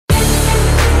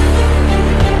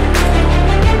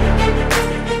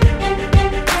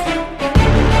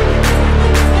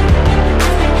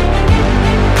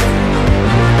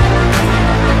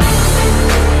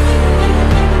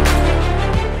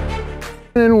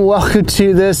and welcome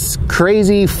to this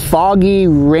crazy, foggy,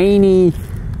 rainy,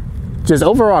 just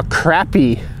overall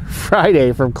crappy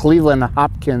Friday from Cleveland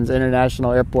Hopkins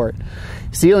International Airport.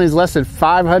 Ceiling is less than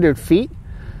 500 feet.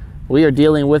 We are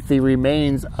dealing with the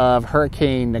remains of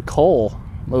Hurricane Nicole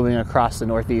moving across the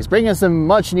Northeast, bringing some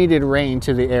much needed rain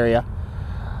to the area.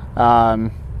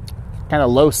 Kind of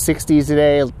low 60s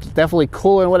today, definitely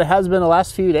cooler than what it has been the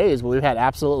last few days, but we've had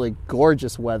absolutely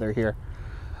gorgeous weather here.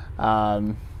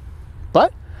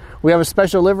 But we have a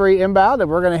special livery inbound, and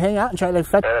we're going to hang out and try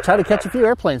to catch a few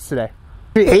airplanes today.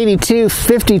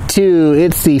 8252,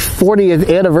 it's the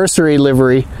 40th anniversary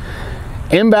livery.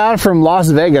 Inbound from Las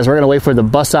Vegas. We're going to wait for it to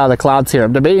bust out of the clouds here.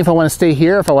 I'm debating if I want to stay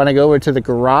here, if I want to go over to the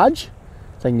garage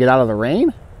so I can get out of the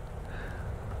rain,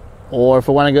 or if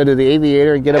I want to go to the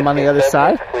aviator and get them on the other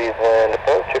side,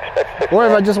 or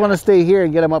if I just want to stay here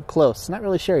and get them up close. Not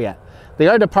really sure yet. They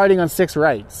are departing on 6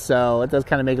 right, so it does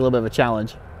kind of make it a little bit of a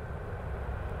challenge.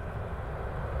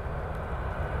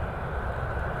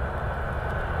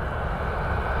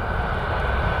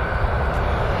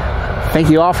 Thank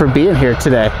you all for being here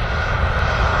today.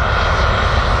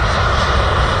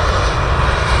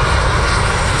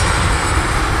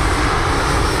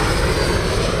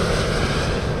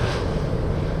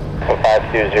 So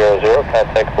 5200,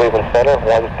 contact Cleveland Center,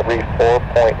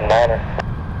 134.9er.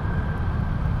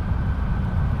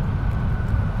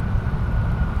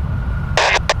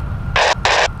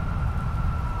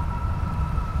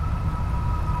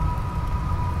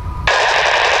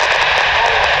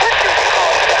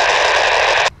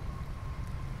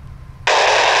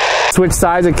 Switch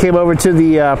sides and came over to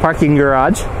the parking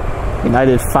garage.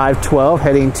 United 512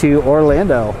 heading to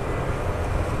Orlando.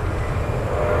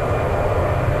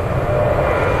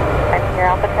 I'm here,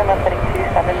 Alpha Tim, heading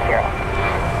 270.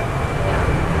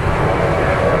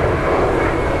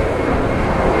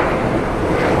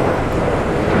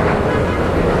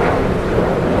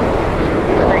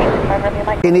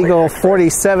 Eagle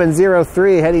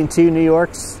 4703 heading to New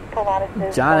York's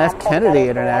John F. Kennedy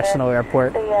International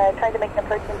Airport. They tried to make an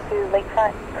approach into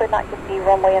Lakefront, could not get the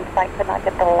runway in sight, could not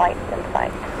get the lights in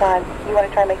sight. You want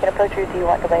to try and make an approach, or do you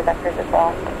want delay vectors as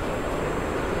well?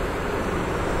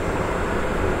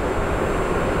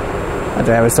 I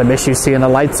have some issues seeing the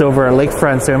lights over at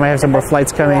Lakefront, so we might have some more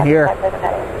flights coming here.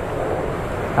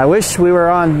 I wish we were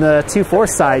on the 2-4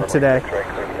 side today,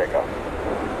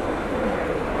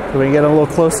 so we can get a little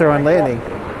closer on landing.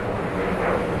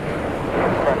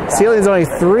 Ceiling is only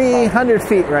 300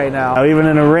 feet right now. Even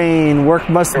in the rain, work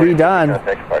must be done.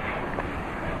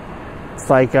 It's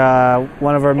like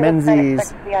one of our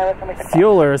Menzies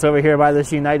fuelers over here by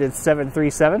this United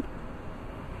 737.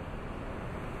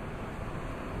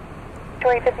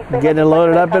 Getting it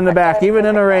loaded up in the back, even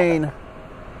in the rain.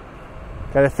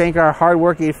 Got to thank our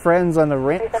hard-working friends on the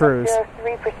ramp crews,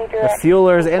 the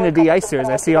fuelers and the de-icers.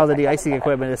 I see all the de-icing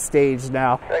equipment is staged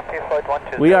now.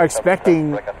 We are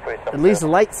expecting at least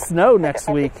light snow next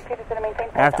week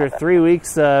after 3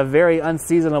 weeks of very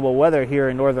unseasonable weather here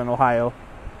in northern Ohio.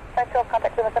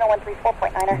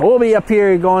 We'll be up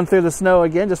here going through the snow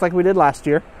again, just like we did last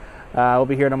year. We'll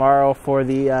be here tomorrow for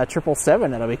the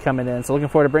 777 that'll be coming in. So looking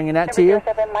forward to bringing that to you,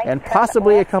 and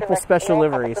possibly a couple special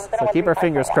liveries. So keep our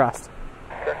fingers crossed.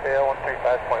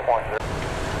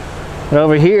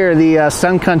 Over here, the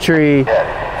Sun Country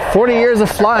 40 years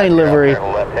of flying livery.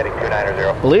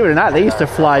 Believe it or not, they used to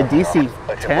fly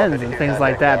DC-10s and things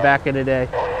like that back in the day.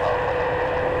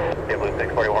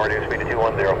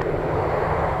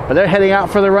 But they're heading out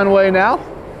for the runway now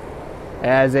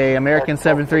as a American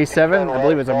 737. I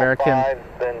believe it's American.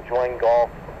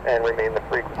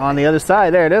 On the other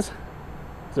side, there it is.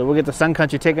 So we'll get the Sun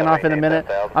Country taking off in a minute.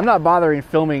 I'm not bothering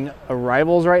filming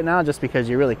arrivals right now just because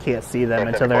you really can't see them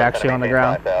until they're actually on the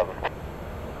ground.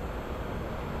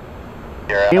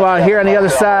 Meanwhile, here on the other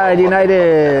side,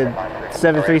 United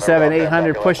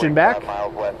 737-800 pushing back.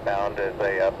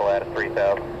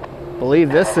 Believe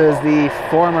this is the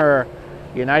former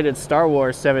United Star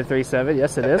Wars 737.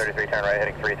 Yes, it is. 33, turn right,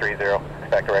 heading 330.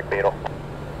 Expect direct Beetle.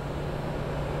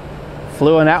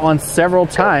 Flew in that one several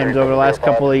times over the last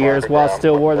couple of years while it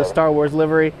still wore the Star Wars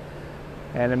livery,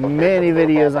 and many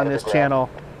videos on this channel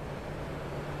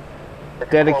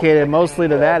dedicated mostly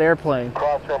to that airplane.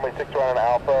 Cross runway 61 on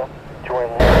Alpha, join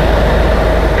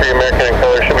 3 American and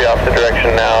color should be opposite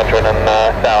direction now, joining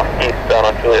southeast down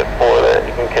on Juliet 4, that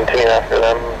you can continue after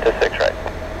them to 6 right.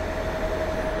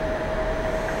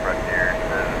 Frontier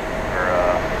for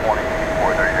morning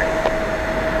 4:30.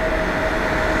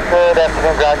 Good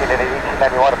afternoon, ground unit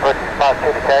 1891, approaching Smart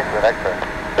City, taxi with X-ray.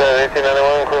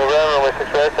 1891, clear ground, runway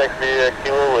 6 right, taxi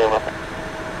Kilo Lima.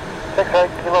 6 right,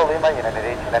 Kilo Lima, unit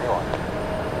 1891.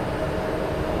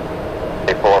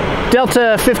 8-4.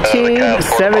 Delta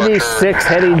 1576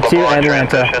 heading to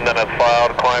Atlanta. Then it's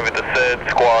filed, climbing to SID,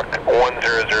 squawk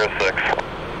 1006.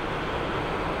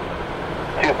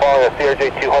 2 following a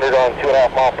CRJ 200 on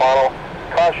 2.5 mile final.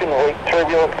 Caution, lake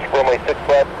turbulence, runway 6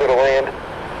 left, clear to land.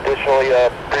 Additionally,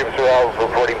 previous arrivals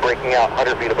reporting breaking out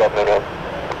 100 feet above minimum.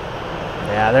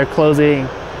 Yeah, they're closing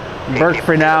Burke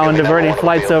for now and diverting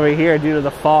flights over here due to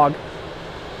the fog.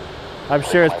 I'm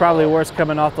sure it's probably worse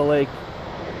coming off the lake.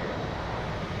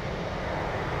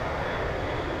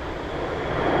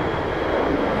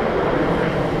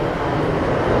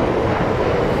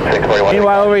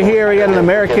 Meanwhile, over here we got an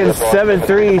American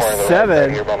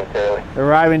 737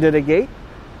 arriving to the gate.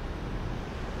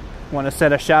 Want to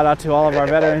send a shout out to all of our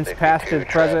veterans, past and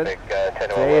present.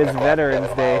 Today is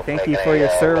Veterans Day. Thank you for your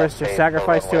service, your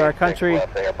sacrifice to our country,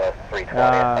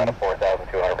 and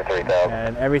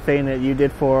everything that you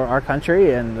did for our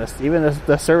country, and even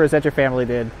the service that your family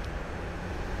did.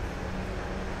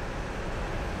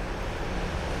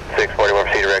 641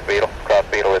 proceed direct Beetle. Cross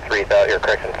Beetle with 3,000. Your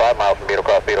correction, 5 miles from Beetle.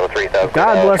 Cross Beetle with 3,000.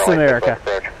 God bless America.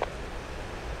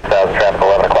 1,000 traffic,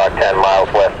 11 o'clock, 10 miles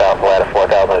westbound, Atlanta,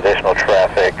 4,000 additional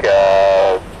traffic,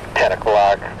 10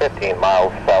 o'clock, 15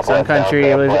 miles southwest. Sun Country,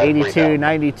 it was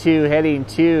 8292 heading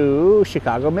to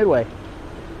Chicago Midway.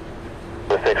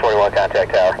 With 641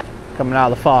 contact tower. Coming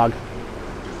out of the fog.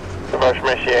 Motion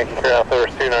Miss Yankee, clear out there,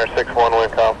 2961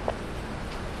 wind calm.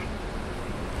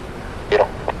 Beetle.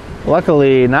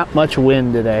 Luckily, not much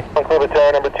wind today. Clear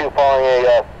tower number 2 following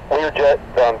a Learjet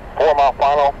on 4 mile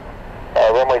final.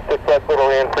 Runway 6 left, clear to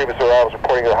land. Previous arrivals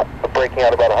reporting breaking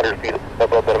out about 100 feet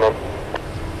above minimum.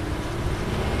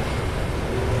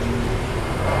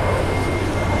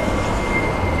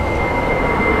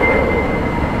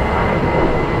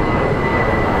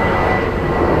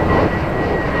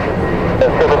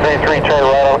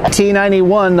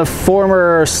 T91, the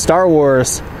former Star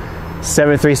Wars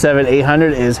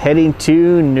 737-800 is heading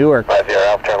to Newark. 50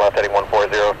 Alpha, turn left heading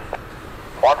 140.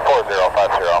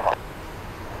 14050.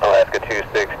 Alaska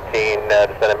 216,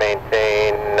 descend and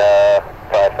maintain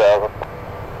 5,000.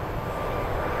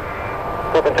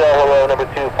 Open tower, hello, number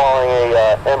 2 following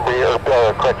a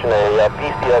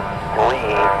PCS 3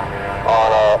 on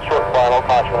a short final,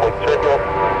 caution wake turbulence.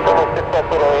 Runway 6 left,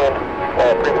 clear to land.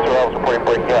 Previous arrivals reporting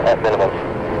breaking out at minimum.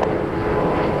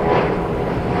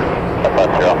 50.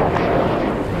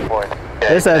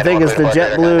 This, I think, is the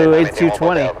JetBlue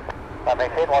 8220.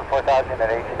 Maintain 14,000 at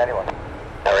 1891.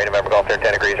 Right, November Golf, turn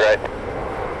 10 degrees right.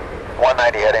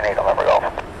 190 heading 8 November Golf.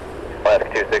 Alaska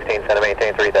 216, send and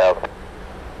maintain 3,000.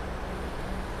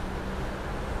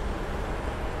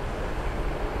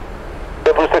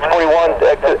 JetBlue 641,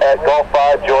 exit at Golf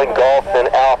 5, join Golf and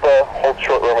Alpha. Hold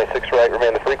short runway 6 right,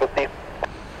 remain the frequency.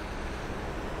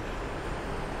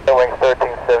 Wing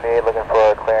 1378, looking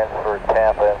for a clearance for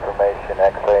Tampa information,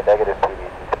 X-ray negative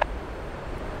PVC.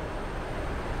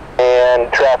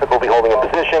 And traffic will be holding in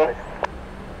position.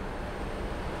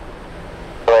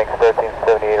 Wing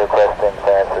 1378, requesting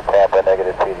clearance for Tampa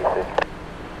negative PVC.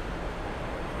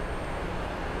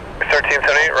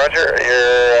 1378, roger.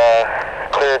 You're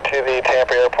clear to the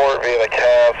Tampa airport via the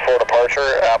CAV for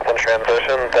departure, Appleton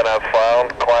transition, then as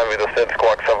filed, climb via the SID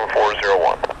squawk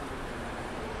 7401.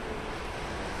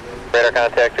 Radar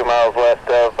contact 2 miles west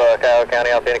of Cuyahoga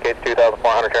County. Alpha indicates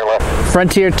 2,400, turn left.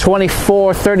 Frontier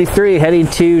 2433 heading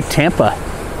to Tampa.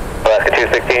 Alaska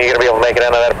 216, you going to be able to make it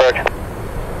out of that approach?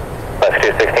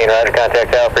 Alaska 216, roger,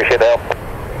 contact out, appreciate the help.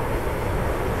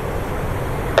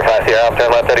 5 Sierra Alpha,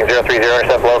 turn left heading 030,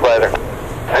 intercept low riser.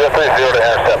 030 to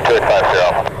intercept 285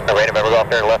 Alpha. Right, November Golf,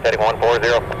 turn left heading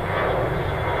 140.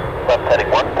 Left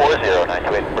heading 140,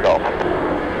 928 for Golf.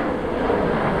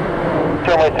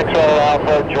 Runway 6 runner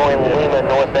Alpha, join Lima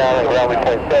northbound at ground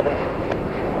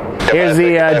 3.7. Here's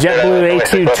the JetBlue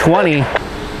A220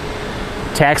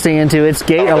 taxiing into its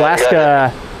gate.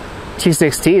 Alaska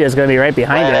 216 is going to be right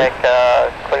behind it.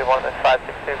 Cleveland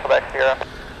 562, Quebec Sierra.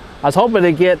 I was hoping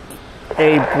to get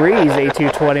a Breeze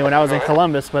A220 when I was in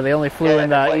Columbus, but they only flew in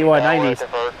the E190s.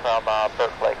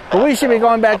 But we should be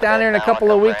going back down there in a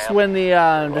couple of weeks when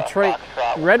the Detroit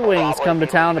Red Wings come to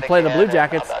town to play the Blue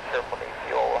Jackets.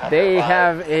 They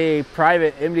have a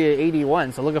private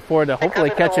MD-81, so looking forward to hopefully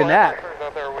catching that.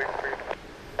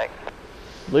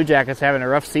 Blue Jackets having a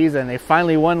rough season. They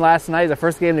finally won last night, the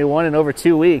first game they won in over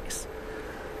 2 weeks.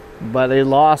 But they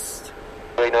lost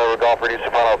 3 of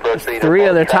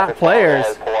their top players.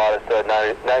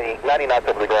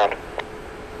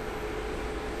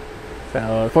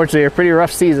 So unfortunately, a pretty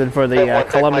rough season for the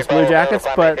Columbus Blue Jackets,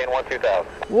 but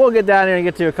we'll get down there and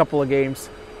get to a couple of games.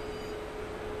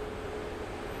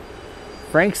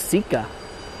 Frank Sika.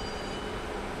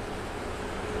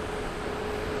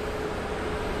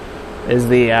 is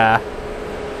the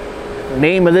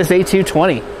name of this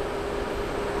A220.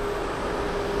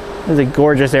 It's a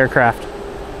gorgeous aircraft.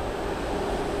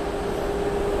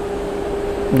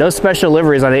 No special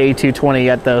liveries on the A220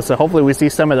 yet, though, so hopefully we see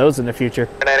some of those in the future.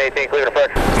 918, Cleveland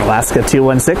approach. Alaska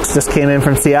 216 just came in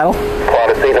from Seattle.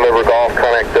 Odyssey, deliver Golf,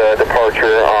 connect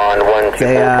departure on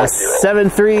 124.0.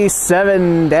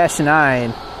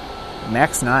 737-9,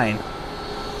 Max 9.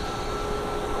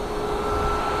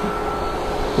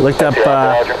 Looked up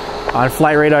on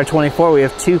Flight Radar 24, we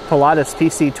have 2 Pilatus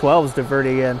PC-12s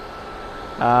diverting in.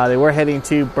 They were heading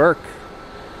to Burke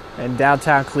in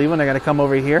downtown Cleveland. They're going to come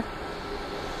over here.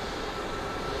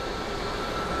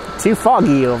 Too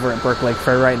foggy over at Burke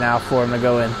Lakeford right now for them to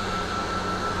go in.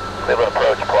 Cleveland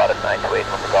approach, Pilatus 928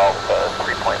 from Golf,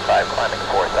 3.5, climbing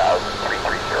 4,000,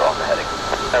 330 on the heading.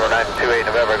 Number 928,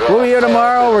 November. We'll be here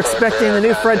tomorrow. We're expecting the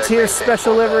new Frontier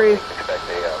special livery.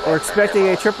 We're expecting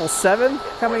a 777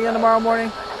 coming in tomorrow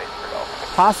morning.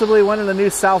 Possibly one of the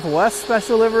new Southwest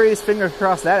special liveries. Fingers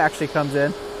crossed that actually comes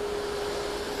in.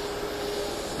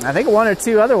 I think 1 or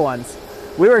 2 other ones.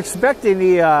 We were expecting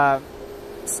the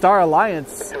Star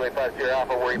Alliance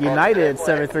United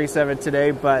 737 today,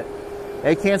 but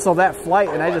they canceled that flight,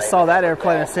 and I just saw that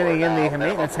airplane sitting in the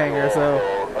maintenance hangar, so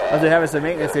they're having some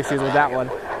maintenance issues with that one.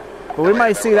 But we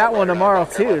might see that one tomorrow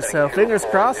too, so fingers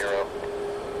crossed.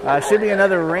 Should be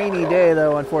another rainy day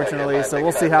though, unfortunately, so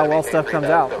we'll see how well stuff comes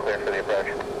out.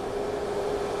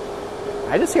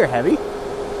 I just hear heavy.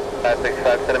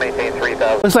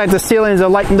 Looks like the ceilings are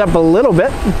lightened up a little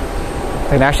bit.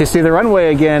 I can actually see the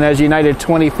runway again as United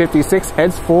 2056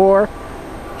 heads for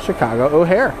Chicago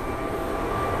O'Hare.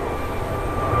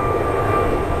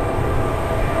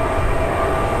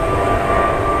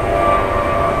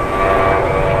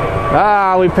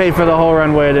 Ah, we paid for the whole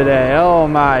runway today. Oh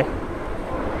my.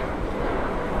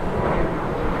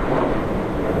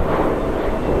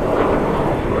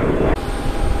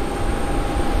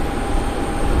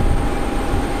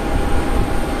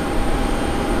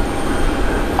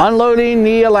 Unloading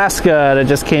the Alaska that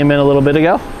just came in a little bit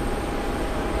ago.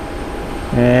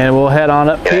 And we'll head on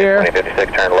up here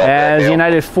as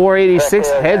United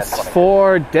 486 heads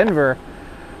for Denver.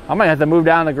 I might have to move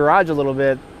down the garage a little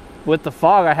bit. With the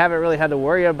fog, I haven't really had to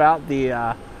worry about the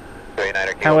kind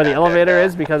of where the elevator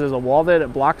is because there's a wall there that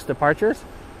blocks departures.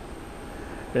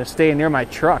 Gonna stay near my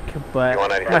truck, but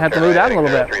I might have to move down a little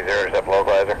bit.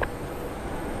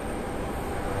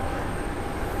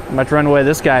 How much runway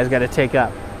this guy's got to take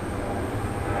up?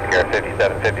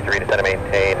 57, 53 to center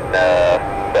maintain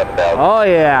 7,000. Oh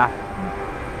yeah.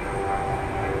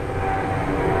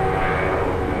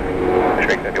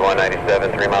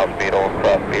 5197, 3 miles Beetle,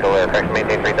 cross Beetle, aircraft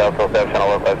maintain 3000, 7 channel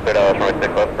low, clear dollars, runway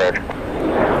 6 left approach.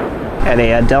 Had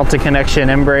a Delta connection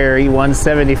Embraer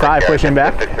E175 pushing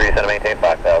back. 63 center maintain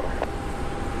 5,000.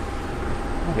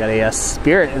 Got a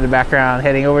Spirit in the background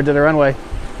heading over to the runway.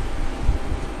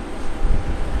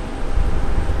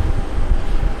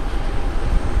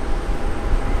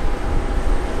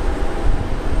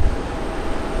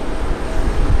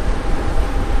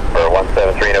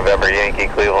 November Yankee,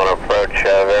 Cleveland approach,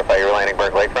 verify your landing,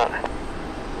 Burke Lakefront.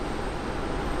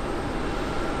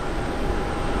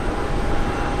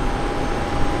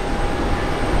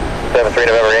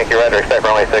 November Yankee, roger, expect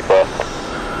runway 6 left.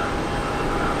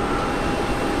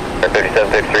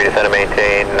 5753 descend and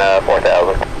maintain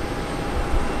 4,000.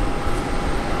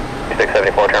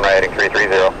 674, turn right heading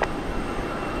 330.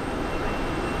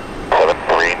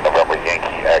 73 November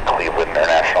Yankee at Cleveland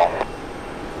International.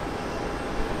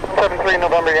 73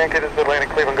 November Yankee, this is Atlantic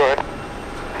Cleveland, go ahead.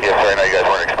 Yes sir, I know you guys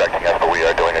weren't expecting us, but we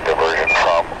are doing a diversion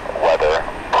from weather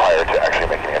prior to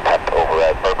actually making an attempt over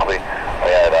at Berkeley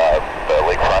at the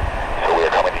lakefront. So we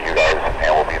are coming to you guys and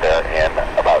we'll be there in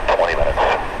about 20 minutes.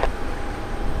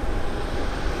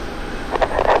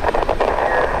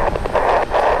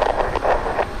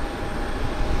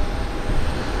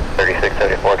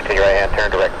 Continue right hand turn,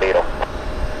 direct Beetle.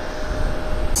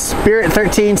 Spirit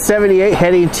 1378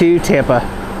 heading to Tampa.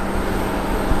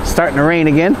 Starting to rain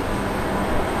again.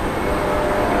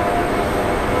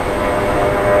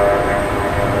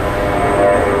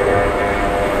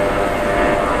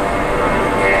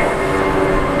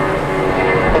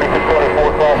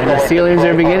 And the ceilings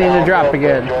are beginning to drop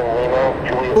again.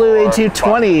 Blue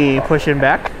A220 pushing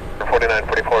back.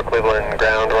 4944 Cleveland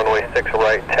ground, runway 6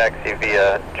 right, taxi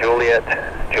via Juliet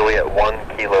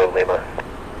 1 Kilo Lima.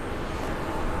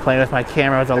 Playing with my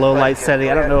camera with a low light setting.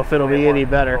 I don't know if it'll be any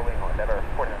better.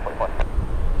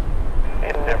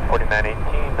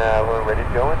 4918, we're ready to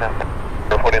go now.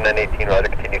 4918, roger,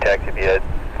 continue taxi via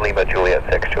Lima Juliet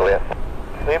 6, Juliet.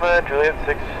 Lima Juliet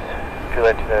 6,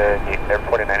 Juliet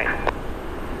 4918.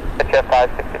 Jet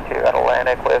 562 at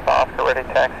Atlantic with Oscar ready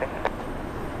taxi.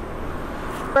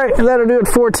 All right, and that'll do it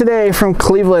for today from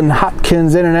Cleveland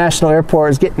Hopkins International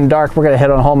Airport. It's getting dark. We're going to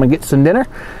head on home and get some dinner.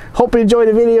 Hope you enjoyed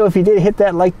the video. If you did, hit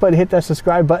that like button, hit that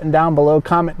subscribe button down below,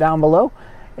 comment down below.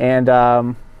 And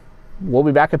we'll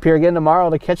be back up here again tomorrow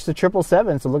to catch the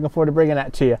 777. So looking forward to bringing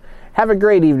that to you. Have a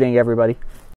great evening, everybody.